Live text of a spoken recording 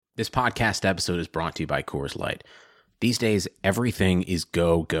This podcast episode is brought to you by Coors Light. These days, everything is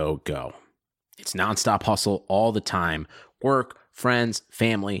go, go, go. It's nonstop hustle all the time. Work, friends,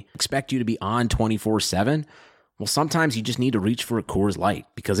 family expect you to be on 24/7. Well, sometimes you just need to reach for a Coors Light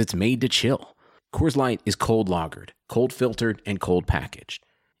because it's made to chill. Coors Light is cold lagered, cold filtered, and cold packaged.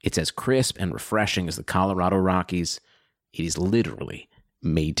 It's as crisp and refreshing as the Colorado Rockies. It is literally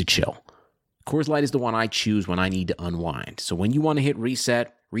made to chill. Coors Light is the one I choose when I need to unwind. So when you want to hit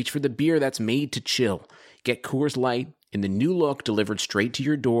reset, reach for the beer that's made to chill. Get Coors Light in the new look delivered straight to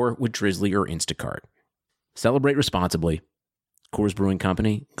your door with Drizzly or Instacart. Celebrate responsibly. Coors Brewing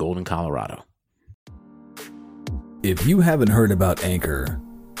Company, Golden, Colorado. If you haven't heard about Anchor,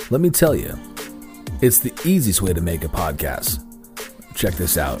 let me tell you, it's the easiest way to make a podcast. Check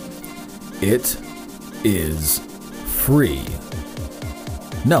this out. It is free.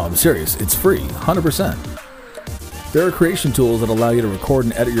 No, I'm serious. It's free, 100%. There are creation tools that allow you to record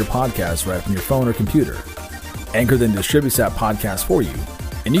and edit your podcast right from your phone or computer. Anchor then distributes that podcast for you,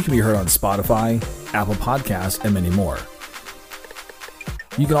 and you can be heard on Spotify, Apple Podcasts, and many more.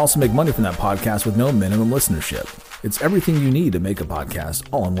 You can also make money from that podcast with no minimum listenership. It's everything you need to make a podcast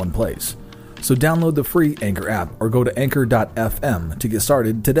all in one place. So download the free Anchor app or go to anchor.fm to get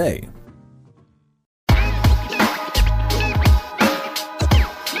started today.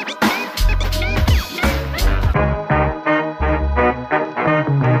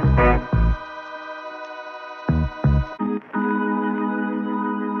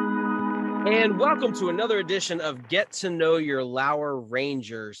 And welcome to another edition of Get to Know Your Lower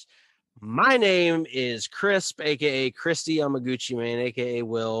Rangers. My name is Crisp, aka Christy Yamaguchi Man, aka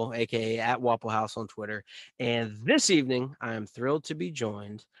Will, aka at Waffle House on Twitter. And this evening, I am thrilled to be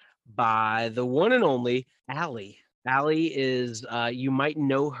joined by the one and only Allie. Allie is, you might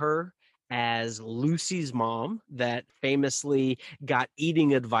know her as Lucy's mom that famously got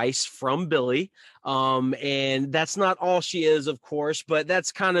eating advice from Billy. And that's not all she is, of course, but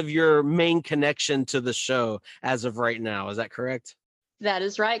that's kind of your main connection to the show as of right now. Is that correct? That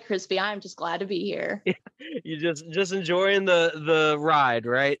is right, Crispy. I'm just glad to be here. You just enjoying the ride,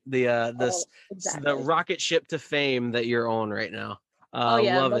 right? The rocket ship to fame that you're on right now.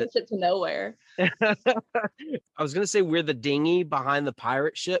 Love it. Ship to nowhere. I was gonna say we're the dinghy behind the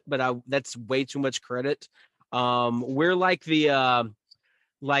pirate ship, but that's way too much credit. We're like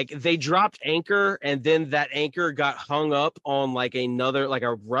they dropped anchor and then that anchor got hung up on like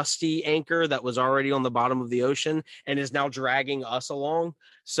a rusty anchor that was already on the bottom of the ocean and is now dragging us along.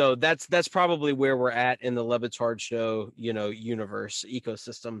 So that's probably where we're at in the Levitard show, universe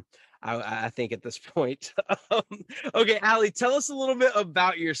ecosystem. I think at this point. Okay, Allie, tell us a little bit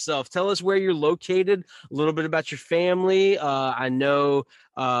about yourself. Tell us where you're located, a little bit about your family. I know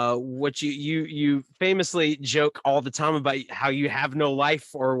what you famously joke all the time about how you have no life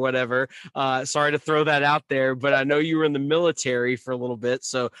or whatever. Sorry to throw that out there, but I know you were in the military for a little bit.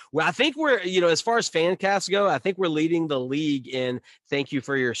 So I think we're, as far as fan casts go, I think we're leading the league in thank you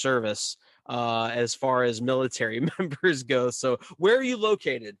for your service as far as military members go. So where are you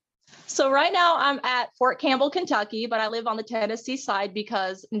located? So right now I'm at Fort Campbell, Kentucky, but I live on the Tennessee side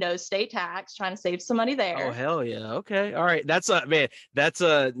because no state tax, trying to save some money there. Oh, hell yeah. Okay. All right. That's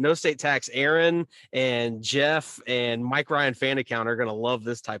a no state tax. Aaron and Jeff and Mike Ryan fan account are going to love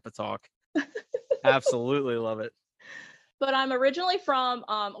this type of talk. Absolutely love it. But I'm originally from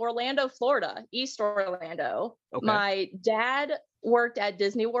Orlando, Florida, East Orlando. Okay. My dad worked at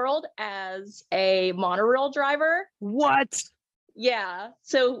Disney World as a monorail driver. What? Yeah.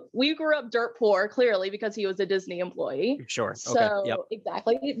 So we grew up dirt poor, clearly, because he was a Disney employee. Sure. So, okay. Yep.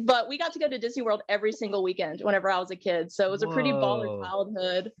 Exactly. But we got to go to Disney World every single weekend whenever I was a kid. So it was a pretty baller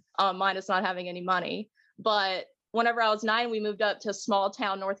childhood, minus not having any money. But whenever I was 9, we moved up to small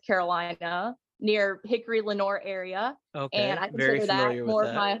town, North Carolina, near Hickory, Lenore area. Okay. And I consider that more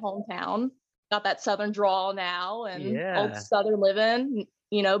of my hometown. Got that Southern drawl now and old Southern living.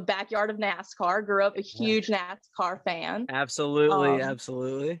 Backyard of NASCAR. Grew up a huge NASCAR fan.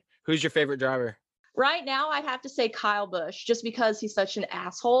 Absolutely. Who's your favorite driver? Right now, I have to say Kyle Busch, just because he's such an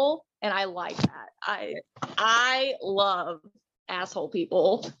asshole, and I like that. I love asshole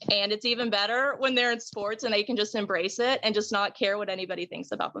people, and it's even better when they're in sports and they can just embrace it and just not care what anybody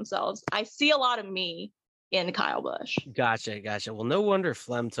thinks about themselves. I see a lot of me in Kyle Busch. Gotcha. Well, no wonder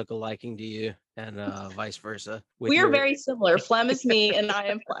Flem took a liking to you and vice versa. We are very similar. Flem is me and I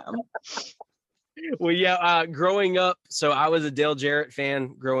am Flem. Well, yeah, growing up, so I was a Dale Jarrett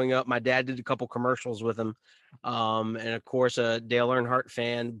fan growing up. My dad did a couple commercials with him. And of course, a Dale Earnhardt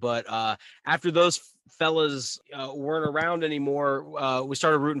fan. But after those fellas weren't around anymore, we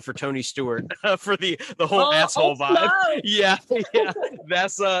started rooting for Tony Stewart for the whole asshole vibe. No. Yeah.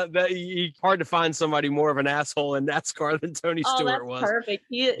 That's hard to find somebody more of an asshole in NASCAR than Tony Stewart was. Perfect.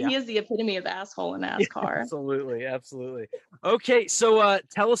 He is the epitome of asshole in NASCAR. Absolutely. Okay, so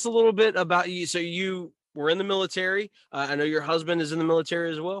tell us a little bit about you. So you were in the military. I know your husband is in the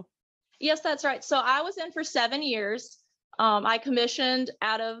military as well. Yes, that's right. So I was in for 7 years. I commissioned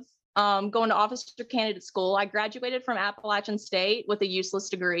out of going to officer candidate school. I graduated from Appalachian State with a useless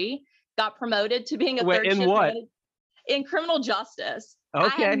degree, got promoted to being a third shift manager in criminal justice.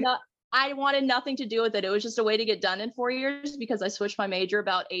 Okay. I wanted nothing to do with it. It was just a way to get done in 4 years because I switched my major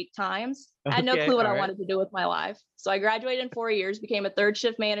about 8 times. I had no clue what I wanted to do with my life. So I graduated in 4 years, became a third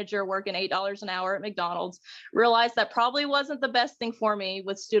shift manager, working $8 an hour at McDonald's, realized that probably wasn't the best thing for me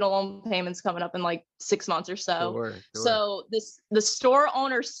with student loan payments coming up in like 6 months or so. Sure. So the store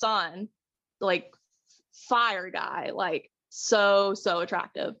owner's son, like fire guy, like so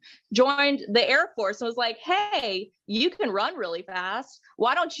attractive, joined the Air Force and was like, hey, you can run really fast.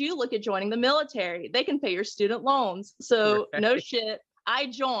 Why don't you look at joining the military? They can pay your student loans. So no shit, I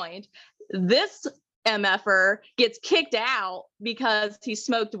joined. This MFer gets kicked out because he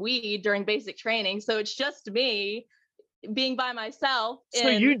smoked weed during basic training. So it's just me being by myself. So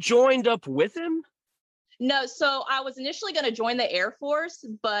you joined up with him? No, so I was initially going to join the Air Force,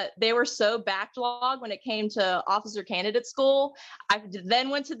 but they were so backlogged when it came to officer candidate school. I then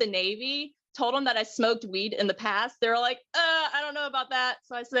went to the Navy, told them that I smoked weed in the past. They were like, I don't know about that.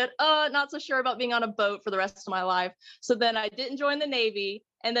 So I said, not so sure about being on a boat for the rest of my life. So then I didn't join the Navy.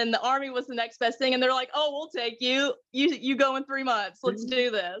 And then the Army was the next best thing. And they're like, oh, we'll take you. You go in 3 months. Let's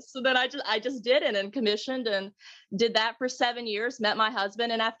do this. So then I just did it and commissioned and did that for 7 years, met my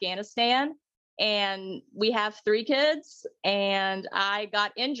husband in Afghanistan. And we have 3 kids, and I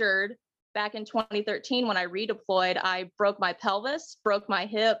got injured back in 2013 when I redeployed. I broke my pelvis, broke my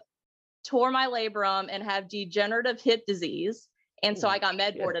hip, tore my labrum, and have degenerative hip disease. And so I got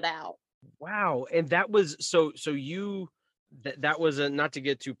med boarded out. Wow. And that was so you that was not to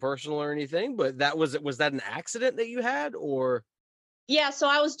get too personal or anything, but was that an accident that you had, or? Yeah, so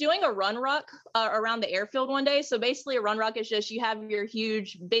I was doing a run ruck around the airfield one day. So basically a run ruck is just you have your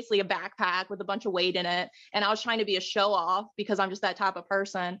huge, basically a backpack with a bunch of weight in it. And I was trying to be a show off because I'm just that type of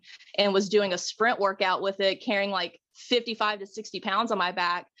person, and was doing a sprint workout with it, carrying like 55 to 60 pounds on my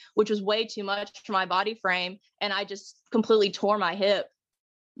back, which was way too much for my body frame. And I just completely tore my hip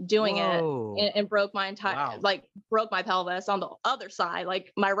doing it and broke my entire, broke my pelvis on the other side.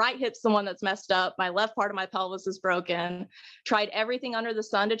 Like my right hip's the one that's messed up. My left part of my pelvis is broken. Tried everything under the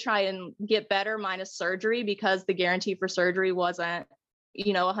sun to try and get better minus surgery, because the guarantee for surgery wasn't,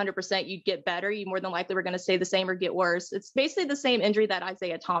 100% you'd get better. You more than likely were going to stay the same or get worse. It's basically the same injury that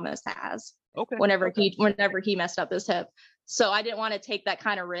Isaiah Thomas has. Whenever he messed up his hip. So I didn't want to take that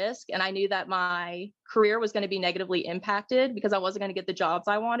kind of risk. And I knew that my career was going to be negatively impacted because I wasn't going to get the jobs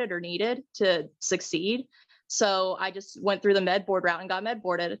I wanted or needed to succeed. So I just went through the med board route and got med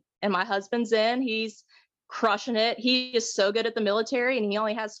boarded. And my husband's in, he's crushing it. He is so good at the military, and he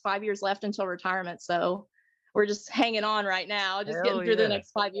only has 5 years left until retirement. So we're just hanging on right now, just getting through the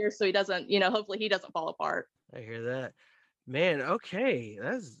next 5 years so he doesn't, hopefully he doesn't fall apart. I hear that. Man, okay.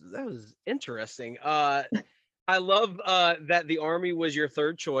 That was interesting. I love that the Army was your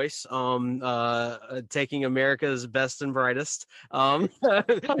third choice, taking America's best and brightest, who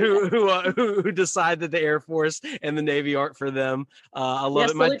decide that the Air Force and the Navy aren't for them. I love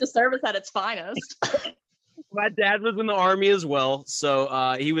it. Salute to service at its finest. My dad was in the Army as well,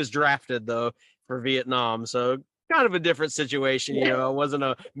 so he was drafted though for Vietnam. So kind of a different situation, I wasn't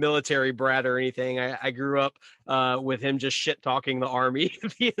a military brat or anything. I grew up with him just shit talking the Army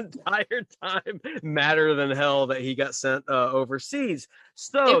the entire time. Madder than hell that he got sent overseas.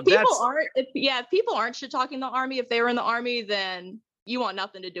 So if people aren't shit talking the Army, if they were in the Army, then you want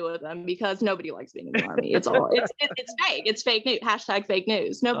nothing to do with them, because nobody likes being in the Army. It's fake. It's fake news. # fake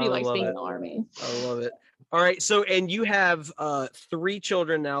news. Nobody likes being in the Army. I love it. All right. So, and you have 3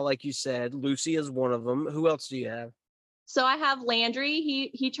 children now, like you said. Lucy is one of them. Who else do you have? So I have Landry.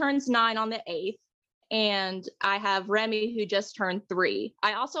 He turns 9 on the 8th. And I have Remy, who just turned 3.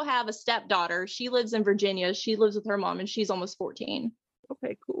 I also have a stepdaughter. She lives in Virginia. She lives with her mom, and she's almost 14.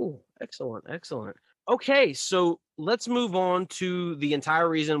 Okay, cool. Excellent. Okay, so let's move on to the entire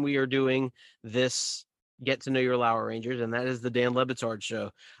reason we are doing this Get to Know Your Lower Rangers, and that is the Dan Le Batard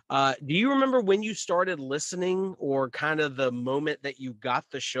Show. Do you remember when you started listening, or kind of the moment that you got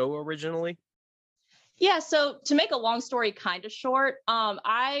the show originally? Yeah, so to make a long story kind of short,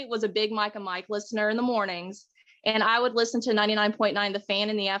 I was a big Mike and Mike listener in the mornings, And I would listen to 99.9 The Fan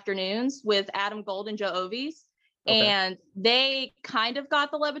in the afternoons with Adam Gold and Joe Ovies. Okay. And they kind of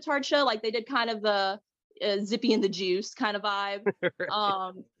got the Le Batard show. Like they did kind of the Zippy and the Juice kind of vibe.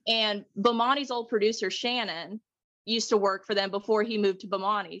 And Bomani's old producer, Shannon, used to work for them before he moved to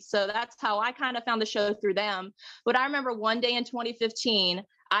Bomani. So that's how I kind of found the show through them. But I remember one day in 2015,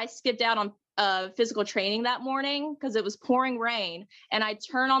 I skipped out on physical training that morning because it was pouring rain. And I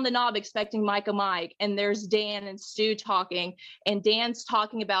turn on the knob expecting Mike, and there's Dan and Stu talking. And Dan's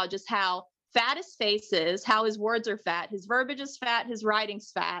talking about just how fat his face is, how his words are fat, his verbiage is fat, his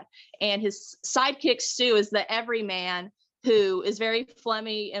writing's fat. And his sidekick, Stu, is the everyman who is very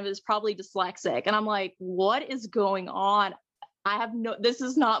phlegmy and is probably dyslexic. And I'm like, what is going on? This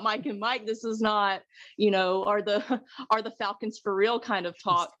is not Mike and Mike. This is not, are the Falcons for real kind of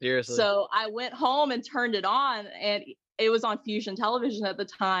talk. Seriously. So I went home and turned it on, and it was on Fusion Television at the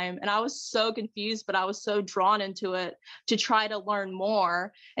time. And I was so confused, but I was so drawn into it to try to learn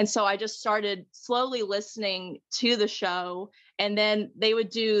more. And so I just started slowly listening to the show. And then they would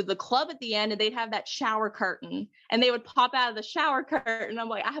do the club at the end, and they'd have that shower curtain, and they would pop out of the shower curtain. I'm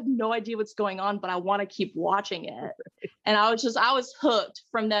like, I have no idea what's going on, but I want to keep watching it. And I was hooked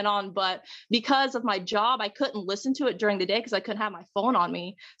from then on. But because of my job, I couldn't listen to it during the day because I couldn't have my phone on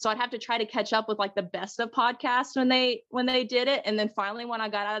me. So I'd have to try to catch up with like the best of podcasts when they did it. And then finally, when I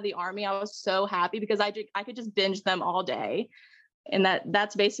got out of the Army, I was so happy because I could just binge them all day. And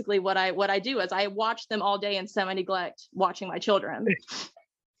that's basically what I do is I watch them all day and semi-neglect watching my children.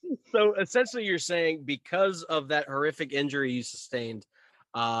 So essentially you're saying because of that horrific injury you sustained,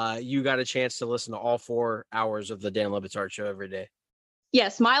 you got a chance to listen to all 4 hours of the Dan Le Batard show every day.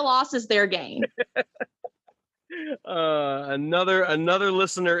 Yes, my loss is their gain. Another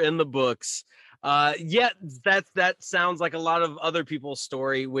listener in the books. That sounds like a lot of other people's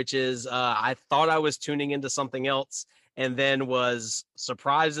story, which is I thought I was tuning into something else and then was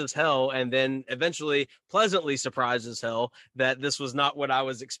surprised as hell, and then eventually pleasantly surprised as hell that this was not what I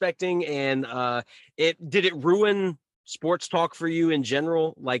was expecting. And did it ruin sports talk for you in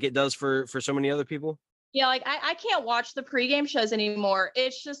general, like it does for so many other people? Yeah, like I can't watch the pregame shows anymore.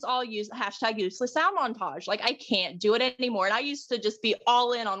 It's just all #useless sound montage. Like I can't do it anymore. And I used to just be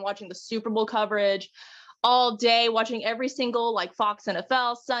all in on watching the Super Bowl coverage all day, watching every single like Fox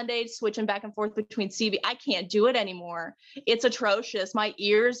NFL Sunday, switching back and forth between CB. I can't do it anymore. It's atrocious. My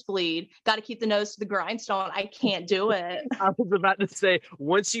ears bleed. Got to keep the nose to the grindstone. I can't do it. I was about to say,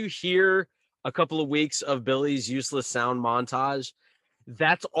 once you hear a couple of weeks of Billy's useless sound montage,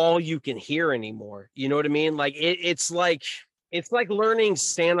 that's all you can hear anymore. You know what I mean? Like it's like learning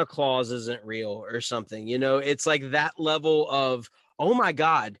Santa Claus isn't real or something. It's like that level of, oh my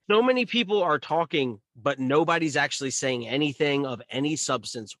God, so many people are talking, but nobody's actually saying anything of any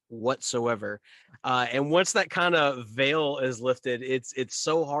substance whatsoever. And once that kind of veil is lifted, it's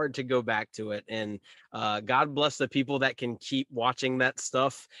so hard to go back to it. And God bless the people that can keep watching that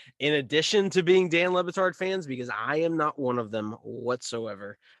stuff in addition to being Dan Le Batard fans, because I am not one of them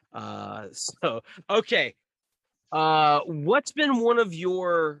whatsoever. Okay. What's been one of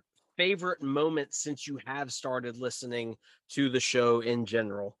your favorite moments since you have started listening to the show in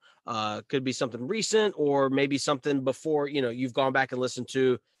general? Could be something recent or maybe something before, you've gone back and listened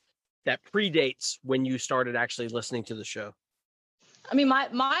to that predates when you started actually listening to the show. I mean,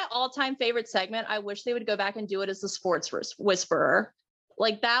 my all-time favorite segment, I wish they would go back and do it, as the Sports Whisperer.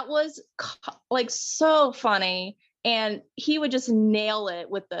 Like that was like so funny. And he would just nail it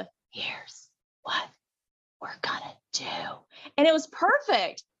with the, here's what we're gonna do. And it was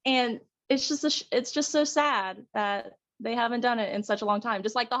perfect. And it's just so sad that they haven't done it in such a long time.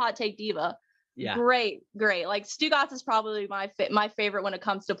 Just like the Hot Take Diva. Yeah. Great. Like Stu Gatz is probably my favorite when it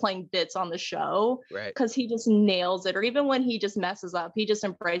comes to playing bits on the show. Right. Because he just nails it. Or even when he just messes up, he just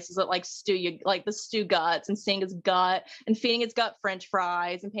embraces it like like the Stu Guts, and seeing his gut and feeding his gut French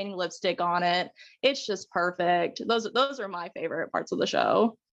fries and painting lipstick on it. It's just perfect. Those are my favorite parts of the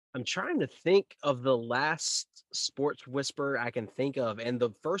show. I'm trying to think of the last sports whisper I can think of. And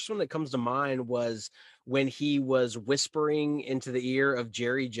the first one that comes to mind was when he was whispering into the ear of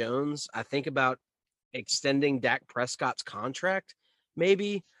Jerry Jones. I think about extending Dak Prescott's contract,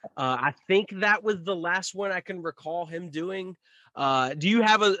 maybe. I think that was the last one I can recall him doing. Do you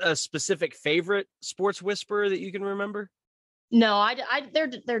have a specific favorite sports whisper that you can remember? No,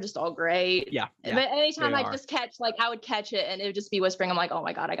 they're just all great. Yeah. But anytime I just I would catch it and it would just be whispering. I'm like, oh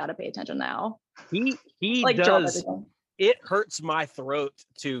my God, I got to pay attention now. He like does. it hurts my throat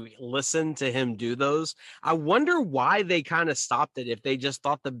to listen to him do those. I wonder why they kind of stopped it, if they just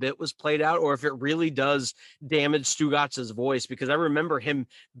thought the bit was played out or if it really does damage Stugatz's voice, because I remember him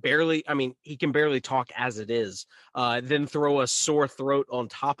he can barely talk as it is. Then throw a sore throat on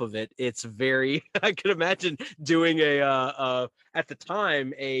top of it. It's very, I can imagine doing at the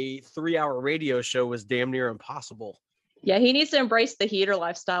time, a 3-hour radio show was damn near impossible. Yeah, he needs to embrace the heater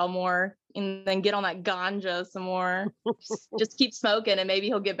lifestyle more and then get on that ganja some more. just keep smoking and maybe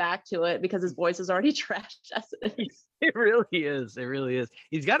he'll get back to it because his voice is already trashed as it is. It really is. It really is.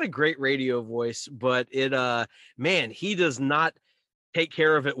 He's got a great radio voice, but he does not take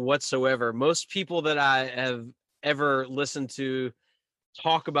care of it whatsoever. Most people that I have ever listened to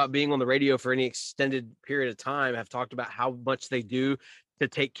talk about being on the radio for any extended period of time have talked about how much they do to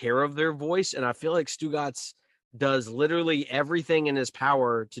take care of their voice. And I feel like Stugatz does literally everything in his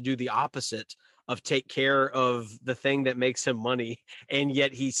power to do the opposite of take care of the thing that makes him money. And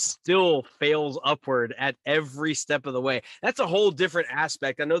yet he still fails upward at every step of the way. That's a whole different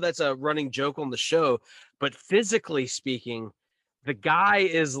aspect. I know that's a running joke on the show, but physically speaking, the guy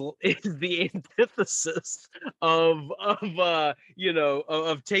is the antithesis of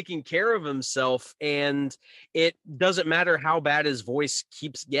taking care of himself. And it doesn't matter how bad his voice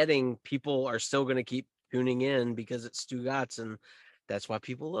keeps getting, people are still going to keep tuning in because it's Stugatz, and that's why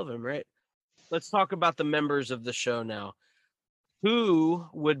people love him, right? Let's talk about the members of the show now. Who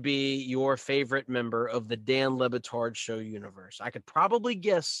would be your favorite member of the Dan Le Batard show universe? I could probably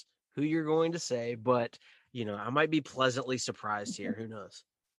guess who you're going to say, but I might be pleasantly surprised here. Who knows?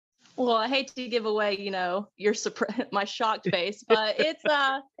 Well, I hate to give away, your my shocked face, but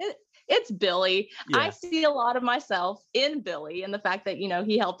it's Billy. Yeah. I see a lot of myself in Billy and the fact that,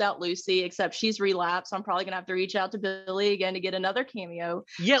 he helped out Lucy, except she's relapsed. So I'm probably going to have to reach out to Billy again to get another cameo.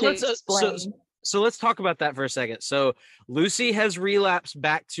 Yeah, so let's talk about that for a second. So Lucy has relapsed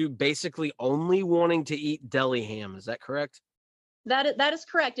back to basically only wanting to eat deli ham. Is that correct? That is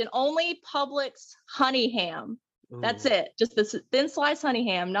correct. And only Publix honey ham. Ooh. That's it. Just this thin slice honey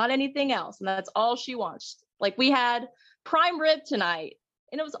ham, not anything else. And that's all she wants. Like, we had prime rib tonight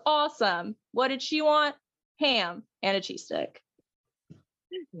and it was awesome. What did she want? Ham and a cheese stick.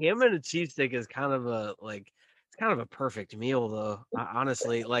 Ham and a cheese stick is kind of a perfect meal, though.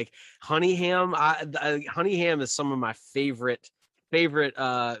 Honestly, like honey ham. Honey ham is some of my favorite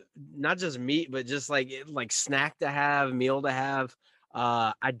not just meat, but just like snack to have, meal to have.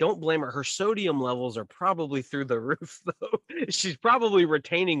 I don't blame her. Her sodium levels are probably through the roof, though. She's probably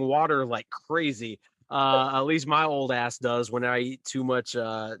retaining water like crazy. At least my old ass does when I eat too much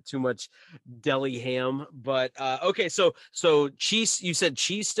deli ham. But okay, so cheese. You said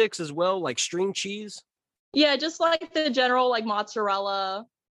cheese sticks as well, like string cheese. Yeah, just like the general like mozzarella,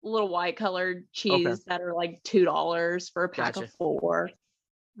 little white colored cheese that are like $2 for a pack of 4.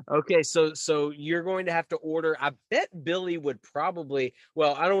 Okay, so you're going to have to order. I bet Billy would probably.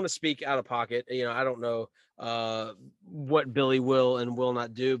 Well, I don't want to speak out of pocket. I don't know what Billy will and will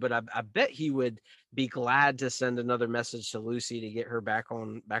not do, but I bet he would be glad to send another message to Lucy to get her back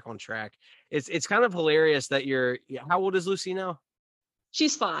on track. It's kind of hilarious that how old is Lucy now?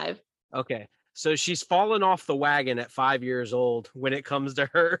 She's 5. Okay. So she's fallen off the wagon at 5 years old when it comes to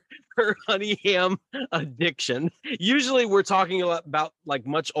her honey ham addiction. Usually we're talking about like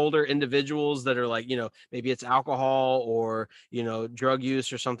much older individuals that are like, maybe it's alcohol or, drug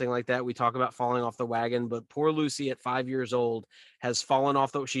use or something like that. We talk about falling off the wagon, but poor Lucy at 5 years old has fallen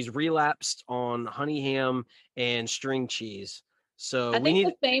off. She's relapsed on honey ham and string cheese. So I think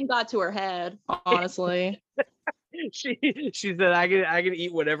the fame got to her head, honestly. She said, I can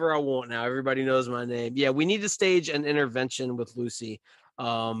eat whatever I want now. Everybody knows my name. Yeah, we need to stage an intervention with Lucy.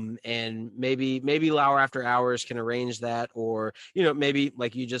 And maybe Lauer After Hours can arrange that, or maybe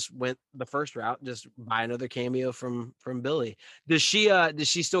like you just went the first route, just buy another cameo from Billy. Does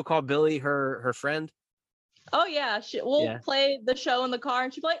she still call Billy her friend? Oh yeah, we'll play the show in the car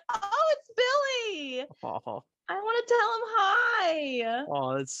and she'll be like, "Oh, it's Billy." Oh. I want to tell him hi.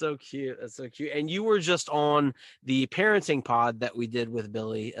 Oh, that's so cute. That's so cute. And you were just on the parenting pod that we did with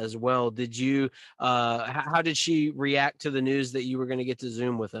Billy as well. Did you, how did she react to the news that you were going to get to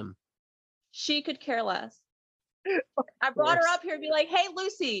Zoom with him? She could care less. I brought her up here to be like, "Hey,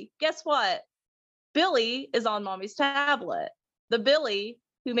 Lucy, guess what? Billy is on mommy's tablet. The Billy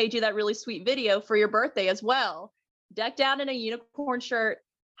who made you that really sweet video for your birthday as well. Decked out in a unicorn shirt.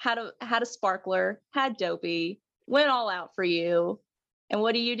 Had a sparkler, had Dopey, went all out for you. And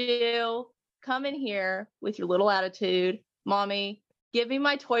what do? Come in here with your little attitude. Mommy, give me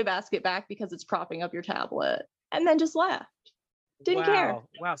my toy basket back because it's propping up your tablet." And then just left. Didn't care.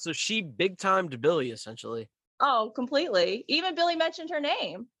 Wow. So she big timed Billy, essentially. Oh, completely. Even Billy mentioned her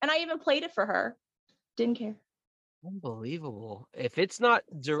name, and I even played it for her. Didn't care. Unbelievable. If it's not,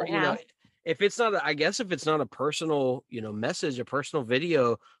 Yeah. if it's not, I guess if it's not a personal, message, a personal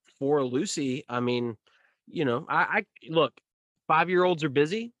video for Lucy, I mean, I look, 5-year-olds are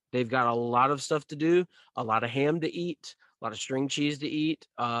busy. They've got a lot of stuff to do, a lot of ham to eat, a lot of string cheese to eat.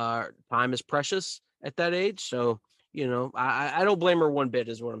 Time is precious at that age. So, I don't blame her one bit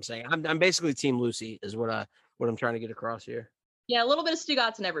is what I'm saying. I'm basically team Lucy is what I'm trying to get across here. Yeah, a little bit of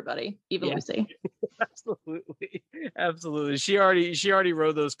Stugatz in everybody, even Lucy. Absolutely. She already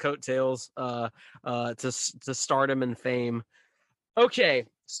rode those coattails to stardom and fame. Okay,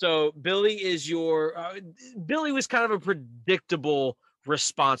 so Billy is your Billy was kind of a predictable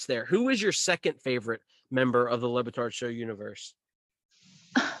response there. Who is your second favorite member of the Le Batard Show universe?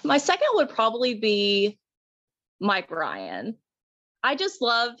 My second would probably be Mike Ryan. I just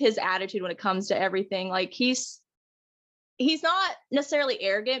love his attitude when it comes to everything. Like he's not necessarily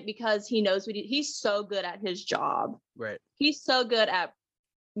arrogant because he knows he's so good at his job. Right. He's so good at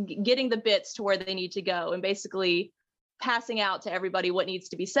getting the bits to where they need to go and basically passing out to everybody what needs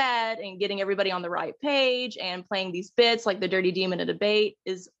to be said and getting everybody on the right page and playing these bits like the Dirty Demon in a Debate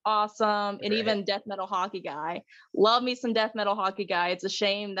is awesome. And even Death Metal Hockey Guy. Love me some Death Metal Hockey Guy. It's a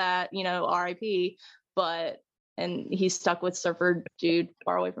shame that, RIP, and he's stuck with Surfer Dude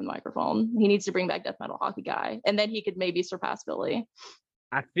far away from the microphone. He needs to bring back Death Metal Hockey Guy, and then he could maybe surpass Billy.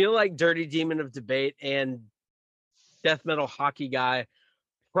 I feel like Dirty Demon of Debate and Death Metal Hockey Guy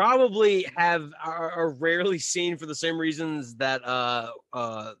probably are rarely seen for the same reasons that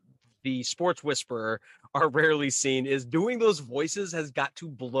the Sports Whisperer are rarely seen. Is doing those voices has got to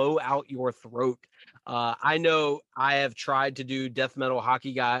blow out your throat. I know I have tried to do Death Metal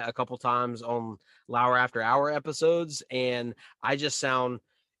Hockey Guy a couple times on Lauer After Hour episodes, and I just sound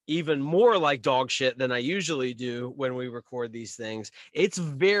even more like dog shit than I usually do when we record these things. It's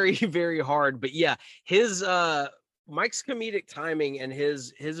very, very hard. But yeah, his Mike's comedic timing and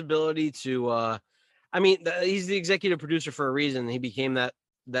his ability to he's the executive producer for a reason. He became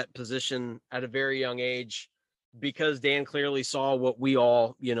that position at a very young age because Dan clearly saw what we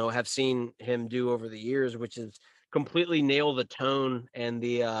all, have seen him do over the years, which is completely nail the tone and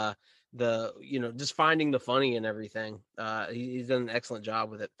the just finding the funny and everything. He's done an excellent job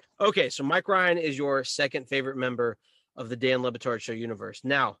with it. Okay, so Mike Ryan is your second favorite member of the Dan Le Batard Show universe.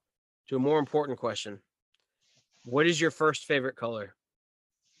 Now, to a more important question. What is your first favorite color?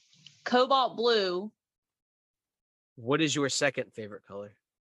 Cobalt blue. What is your second favorite color?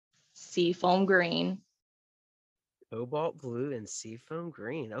 Seafoam green. Cobalt blue and seafoam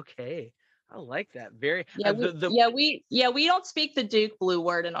green. Okay. I like that. Very we don't speak the Duke blue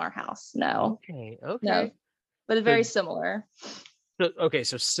word in our house. No. Okay. No, but it's very similar.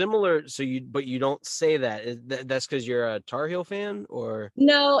 So similar. So you don't say that. That's because you're a Tar Heel fan, or?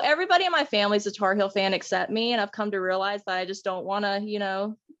 No, everybody in my family is a Tar Heel fan except me, and I've come to realize that I just don't want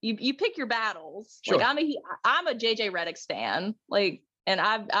to. You pick your battles. Sure. Like I'm a JJ Redick stan. Like, and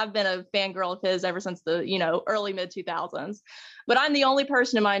I've been a fangirl of his ever since the early mid 2000s. But I'm the only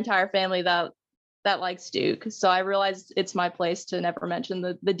person in my entire family that likes Duke. So I realized it's my place to never mention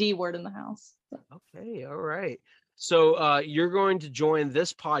the D word in the house. Okay. All right. So you're going to join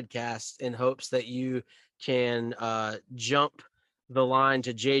this podcast in hopes that you can jump the line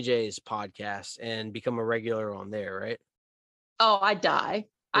to JJ's podcast and become a regular on there, right? Oh, I'd die.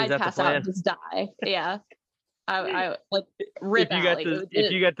 I'd pass out and just die. Yeah. I like rip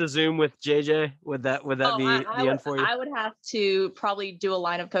if you got the Zoom with JJ, would that be the end for you? I would have to probably do a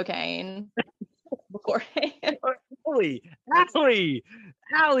line of cocaine beforehand.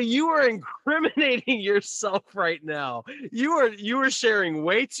 Allie, you are incriminating yourself right now. You are sharing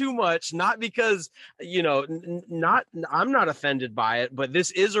way too much, not because, I'm not offended by it, but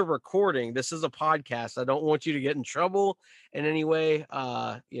this is a recording. This is a podcast. I don't want you to get in trouble in any way.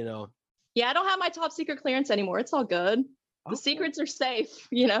 Yeah, I don't have my top secret clearance anymore. It's all good. The secrets are safe.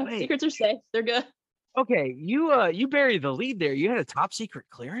 Secrets are safe. They're good. Okay, you buried the lead there. You had a top secret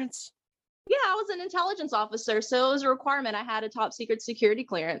clearance? Yeah, I was an intelligence officer, so it was a requirement. I had a top secret security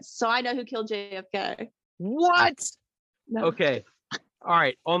clearance, so I know who killed JFK. What? No. Okay. All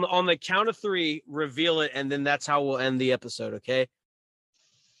right. On the count of 3, reveal it, and then that's how we'll end the episode. Okay.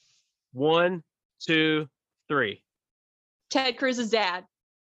 1, 2, 3. Ted Cruz's dad.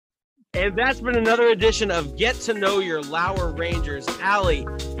 And that's been another edition of Get to Know Your Lauer Rangers. Allie,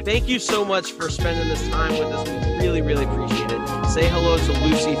 thank you so much for spending this time with us. We really, really appreciate it. Say hello to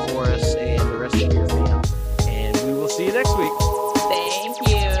Lucy for us and the rest of your fam. And we will see you next week. Thank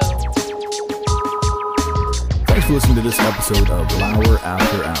you. Thanks for listening to this episode of Lauer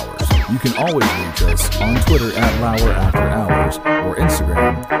After Hours. You can always reach us on Twitter at Lauer After Hours or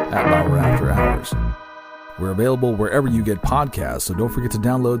Instagram at Lauer After Hours. We're available wherever you get podcasts, so don't forget to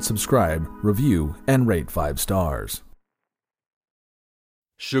download, subscribe, review, and rate 5 stars.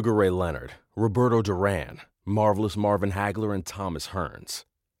 Sugar Ray Leonard, Roberto Duran, Marvelous Marvin Hagler, and Thomas Hearns.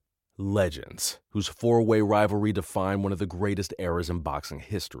 Legends, whose four-way rivalry defined one of the greatest eras in boxing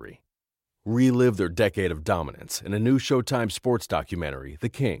history. Relive their decade of dominance in a new Showtime sports documentary, The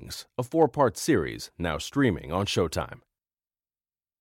Kings, a 4-part series now streaming on Showtime.